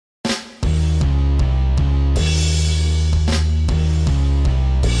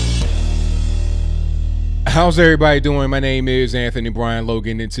How's everybody doing? My name is Anthony Brian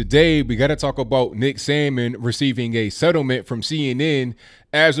Logan, and today we got to talk about Nick Sandmann receiving a settlement from CNN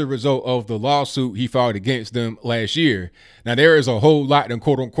as a result of the lawsuit he filed against them last year. Now, there is a whole lot to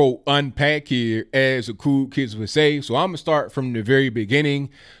quote unquote unpack here, as the cool kids would say. So I'm going to start from the very beginning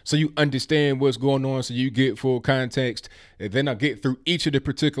so you understand what's going on, so you get full context. And then I'll get through each of the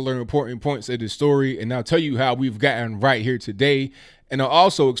particular important points of the story, and I'll tell you how we've gotten right here today. And I'll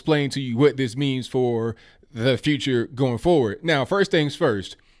also explain to you what this means for the future going forward. Now, first things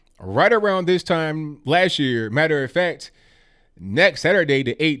first, right around this time last year, matter of fact, next Saturday,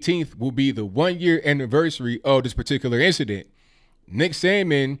 the 18th, will be the 1-year anniversary of this particular incident. Nick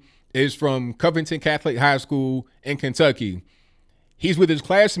Sandmann is from Covington Catholic High School in Kentucky. He's with his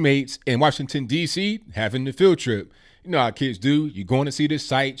classmates in Washington, D.C., having the field trip. You know how kids do. You're going to see the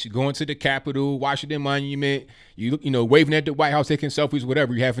sights. You're going to the Capitol, Washington Monument. You know, waving at the White House, taking selfies,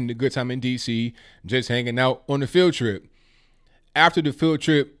 whatever. You're having a good time in D.C., just hanging out on the field trip. After the field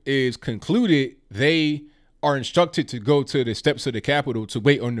trip is concluded, they are instructed to go to the steps of the Capitol to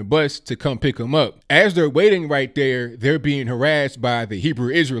wait on the bus to come pick them up. As they're waiting right there, they're being harassed by the Hebrew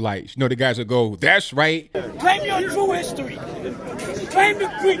Israelites. You know, the guys that go, "That's right. Claim your true history. Claim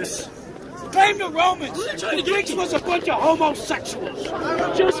the Greeks. Claim the Romans. The Greeks was a bunch of homosexuals,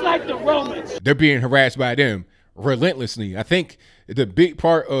 just like the Romans." They're being harassed by them relentlessly. I think the big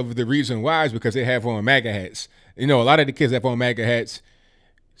part of the reason why is because they have on MAGA hats. You know, a lot of the kids have on MAGA hats.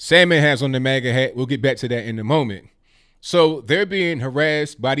 Sandmann has on the MAGA hat. We'll get back to that in a moment. So they're being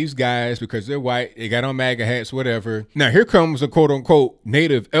harassed by these guys because they're white. They got on MAGA hats, whatever. Now, here comes a quote-unquote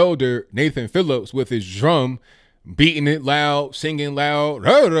native elder, Nathan Phillips, with his drum, beating it loud, singing loud.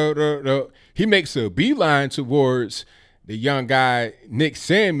 He makes a beeline towards the young guy, Nick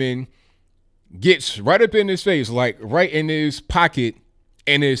Sandmann, gets right up in his face, like right in his pocket,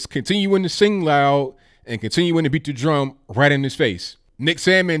 and is continuing to sing loud and continuing to beat the drum right in his face. Nick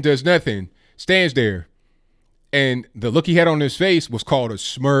Sandmann does nothing, stands there. And the look he had on his face was called a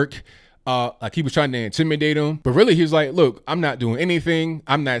smirk, like he was trying to intimidate him. But really, he's like, look, I'm not doing anything.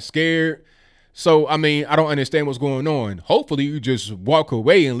 I'm not scared. So, I mean, I don't understand what's going on. Hopefully, you just walk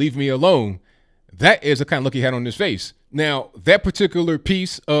away and leave me alone. That is the kind of look he had on his face. Now, that particular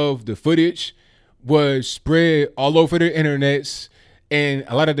piece of the footage was spread all over the internets, and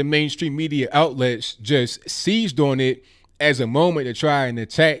a lot of the mainstream media outlets just seized on it as a moment to try and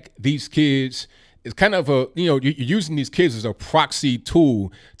attack these kids. It's kind of a, you know, you're using these kids as a proxy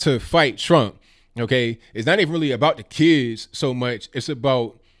tool to fight Trump, okay? It's not even really about the kids so much. It's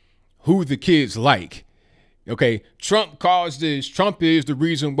about who the kids like, okay? Trump caused this. Trump is the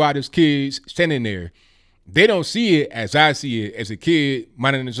reason why this kid's standing there. They don't see it as I see it, as a kid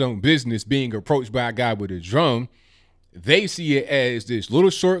minding his own business being approached by a guy with a drum. They see it as this little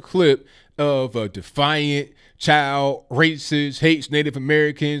short clip of a defiant child, racist, hates Native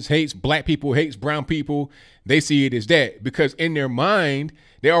Americans, hates black people, hates brown people. They see it as that because in their mind,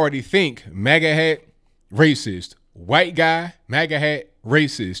 they already think MAGA hat, racist. White guy, MAGA hat,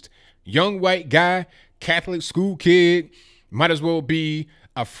 racist. Young white guy, Catholic school kid, might as well be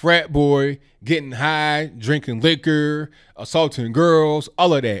a frat boy, getting high, drinking liquor, assaulting girls,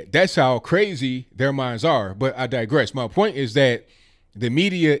 all of that. That's how crazy their minds are. But I digress. My point is that the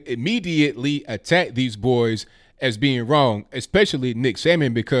media immediately attacked these boys as being wrong, especially Nick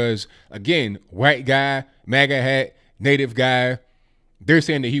Sandmann, because, again, white guy, MAGA hat, native guy, they're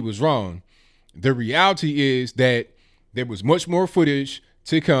saying that he was wrong. The reality is that there was much more footage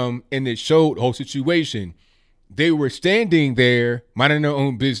to come, and it showed the whole situation. They were standing there, minding their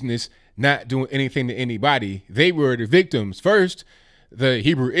own business, not doing anything to anybody. They were the victims. First, the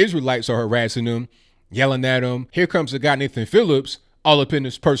Hebrew Israelites are harassing them, yelling at them. Here comes the guy, Nathan Phillips, all up in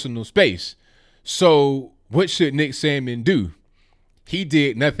his personal space. So what should Nick Sandmann do? He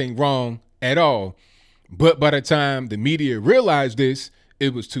did nothing wrong at all. But by the time the media realized this,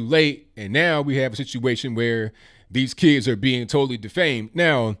 it was too late. And now we have a situation where these kids are being totally defamed.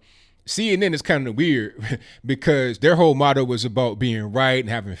 Now, CNN is kind of weird because their whole motto was about being right and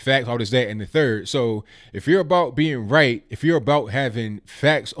having facts, all this, that, and the third. So if you're about being right, if you're about having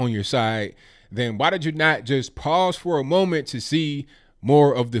facts on your side, then why did you not just pause for a moment to see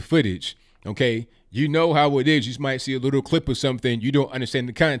more of the footage? Okay, you know how it is. You might see a little clip of something. You don't understand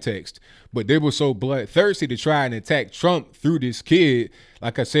the context. But they were so bloodthirsty to try and attack Trump through this kid,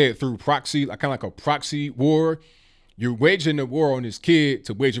 like I said, through proxy, like kind of like a proxy war. You're waging a war on this kid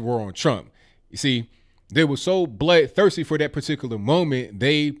to wage a war on Trump. You see, they were so bloodthirsty for that particular moment,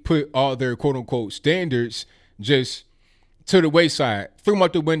 they put all their quote unquote standards just to the wayside, threw them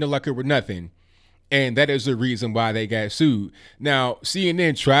out the window like it were nothing. And that is the reason why they got sued. Now,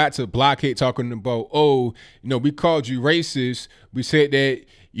 CNN tried to block it, talking about, oh, we called you racist. We said that,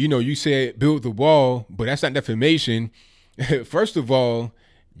 you said build the wall, but that's not defamation. First of all,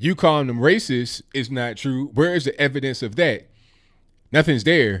 you calling them racist is not true. Where is the evidence of that? Nothing's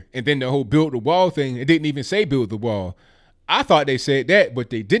there. And then the whole build the wall thing, it didn't even say build the wall. I thought they said that, but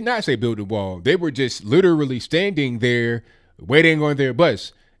they did not say build the wall. They were just literally standing there waiting on their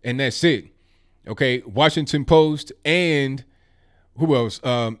bus, and that's it. Okay, Washington Post and who else?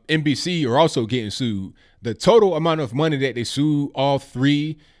 NBC are also getting sued. The total amount of money that they sued all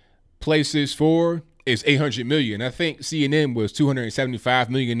three places for is $800 million. I think CNN was $275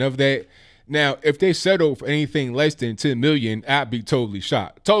 million of that. Now, if they settle for anything less than $10 million, I'd be totally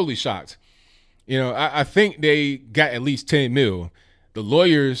shocked. Totally shocked. I think they got at least 10 mil. The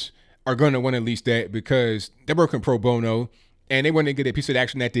lawyers are going to want at least that because they're working pro bono and they want to get a piece of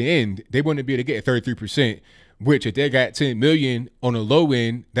action at the end. They want to be able to get 33%, which if they got 10 million on the low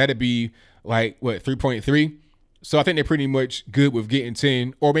end, that'd be like, what, 3.3? So I think they're pretty much good with getting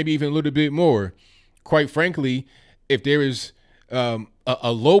 10 or maybe even a little bit more. Quite frankly, if there is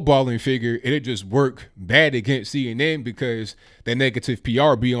a low-balling figure, it'd just work bad against CNN because that negative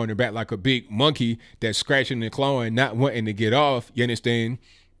PR be on their back like a big monkey that's scratching and clawing, not wanting to get off. You understand?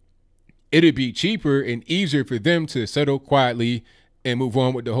 It'd be cheaper and easier for them to settle quietly and move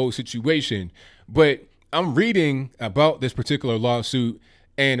on with the whole situation. But I'm reading about this particular lawsuit,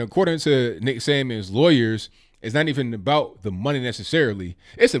 and according to Nick Sandmann's lawyers, it's not even about the money necessarily.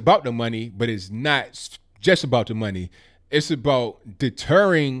 It's about the money, but it's not just about the money. It's about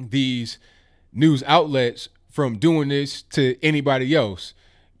deterring these news outlets from doing this to anybody else,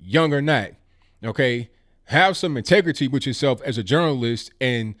 young or not. Okay, have some integrity with yourself as a journalist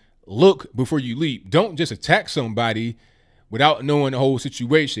and look before you leap. Don't just attack somebody without knowing the whole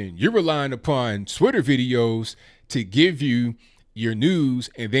situation. You're relying upon Twitter videos to give you your news,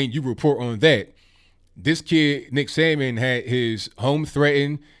 and then you report on that. This kid, Nick Sandmann, had his home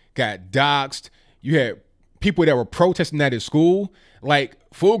threatened, got doxxed. You had people that were protesting at his school, like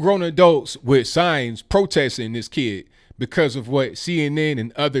full-grown adults with signs protesting this kid because of what CNN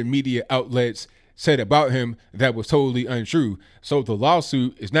and other media outlets said about him that was totally untrue. So the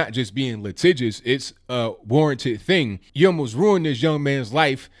lawsuit is not just being litigious, it's a warranted thing. You almost ruined this young man's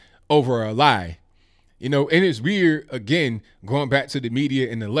life over a lie. And it's weird, again, going back to the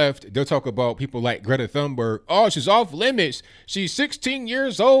media and the left, they'll talk about people like Greta Thunberg. Oh, she's off limits. She's 16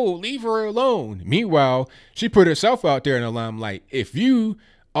 years old. Leave her alone. Meanwhile, she put herself out there in the limelight. If you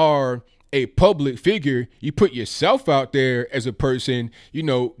are a public figure, you put yourself out there as a person,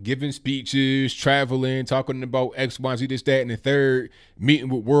 giving speeches, traveling, talking about X, Y, Z, this, that, and the third, meeting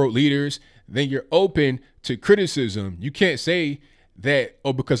with world leaders, then you're open to criticism. You can't say that,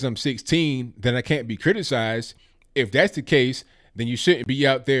 oh, because I'm 16, then I can't be criticized. If that's the case, then you shouldn't be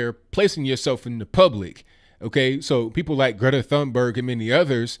out there placing yourself in the public. Okay, so people like Greta Thunberg and many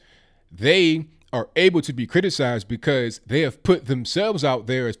others, they are able to be criticized because they have put themselves out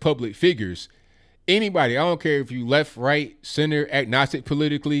there as public figures. Anybody, I don't care if you left, right, center, agnostic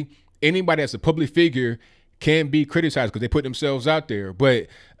politically, anybody that's a public figure can be criticized because they put themselves out there. But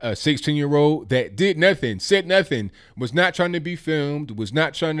a 16-year-old that did nothing, said nothing, was not trying to be filmed, was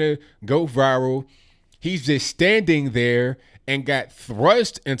not trying to go viral. He's just standing there and got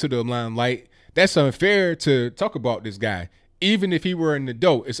thrust into the limelight. That's unfair to talk about this guy. Even if he were an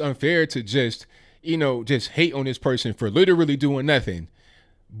adult, it's unfair to just hate on this person for literally doing nothing.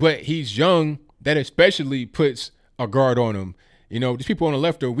 But he's young. That especially puts a guard on him. These people on the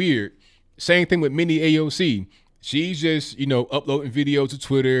left are weird. Same thing with Minnie AOC. She's just, uploading videos to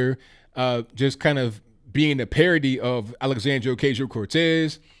Twitter, just kind of being a parody of Alexandria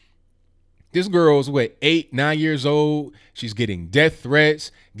Ocasio-Cortez. This girl's, 8, 9 years old. She's getting death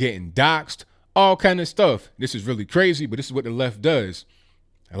threats, getting doxxed, all kind of stuff. This is really crazy, but this is what the left does.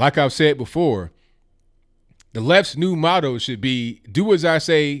 And like I've said before, the left's new motto should be, do as I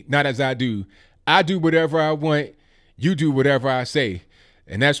say, not as I do. I do whatever I want. You do whatever I say.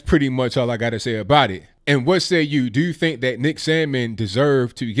 And that's pretty much all I got to say about it. And what say you? Do you think that Nick Sandmann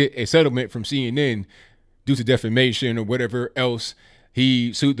deserved to get a settlement from CNN due to defamation or whatever else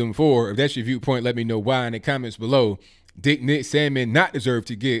he sued them for? If that's your viewpoint, let me know why in the comments below. Did Nick Sandmann not deserve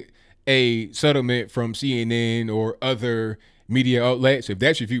to get a settlement from CNN or other media outlets? If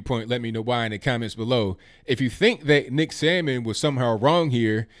that's your viewpoint, let me know why in the comments below. If you think that Nick Sandmann was somehow wrong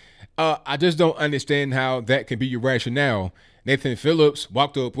here, I just don't understand how that can be your rationale. Nathan Phillips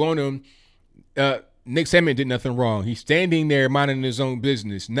walked up on him. Nick Sandmann did nothing wrong. He's standing there minding his own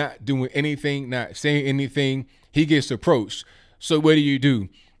business, not doing anything, not saying anything. He gets approached. So what do?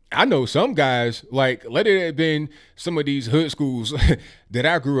 I know some guys, like, let it have been some of these hood schools that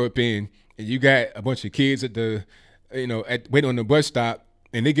I grew up in, and you got a bunch of kids at the, waiting on the bus stop,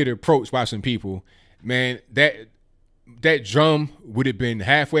 and they get approached by some people. Man, that drum would have been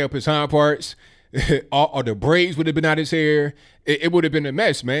halfway up his hind parts. All the braids would have been out his hair. It would have been a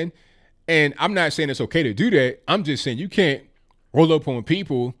mess, man. And I'm not saying it's okay to do that. I'm just saying you can't roll up on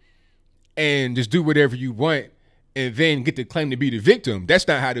people and just do whatever you want and then get the claim to be the victim. That's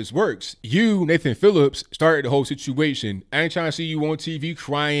not how this works. You, Nathan Phillips, started the whole situation. I ain't trying to see you on TV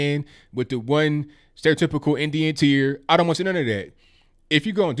crying with the one stereotypical Indian tear. I don't want to see none of that. If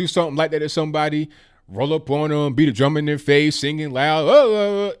you're going to do something like that to somebody, roll up on them, beat a drum in their face, singing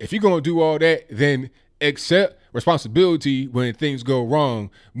loud. If you're going to do all that, then accept responsibility when things go wrong.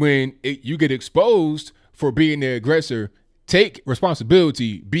 When you get exposed for being the aggressor, take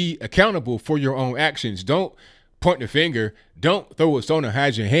responsibility. Be accountable for your own actions. Don't point the finger. Don't throw a stone or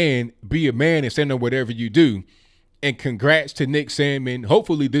hide your hand. Be a man and stand on whatever you do. And congrats to Nick Sandmann.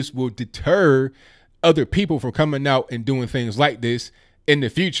 Hopefully this will deter other people from coming out and doing things like this in the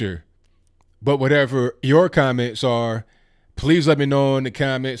future. But whatever your comments are, please let me know in the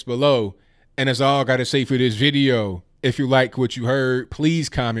comments below. And that's all I got to say for this video. If you like what you heard, please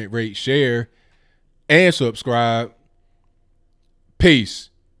comment, rate, share, and subscribe. Peace.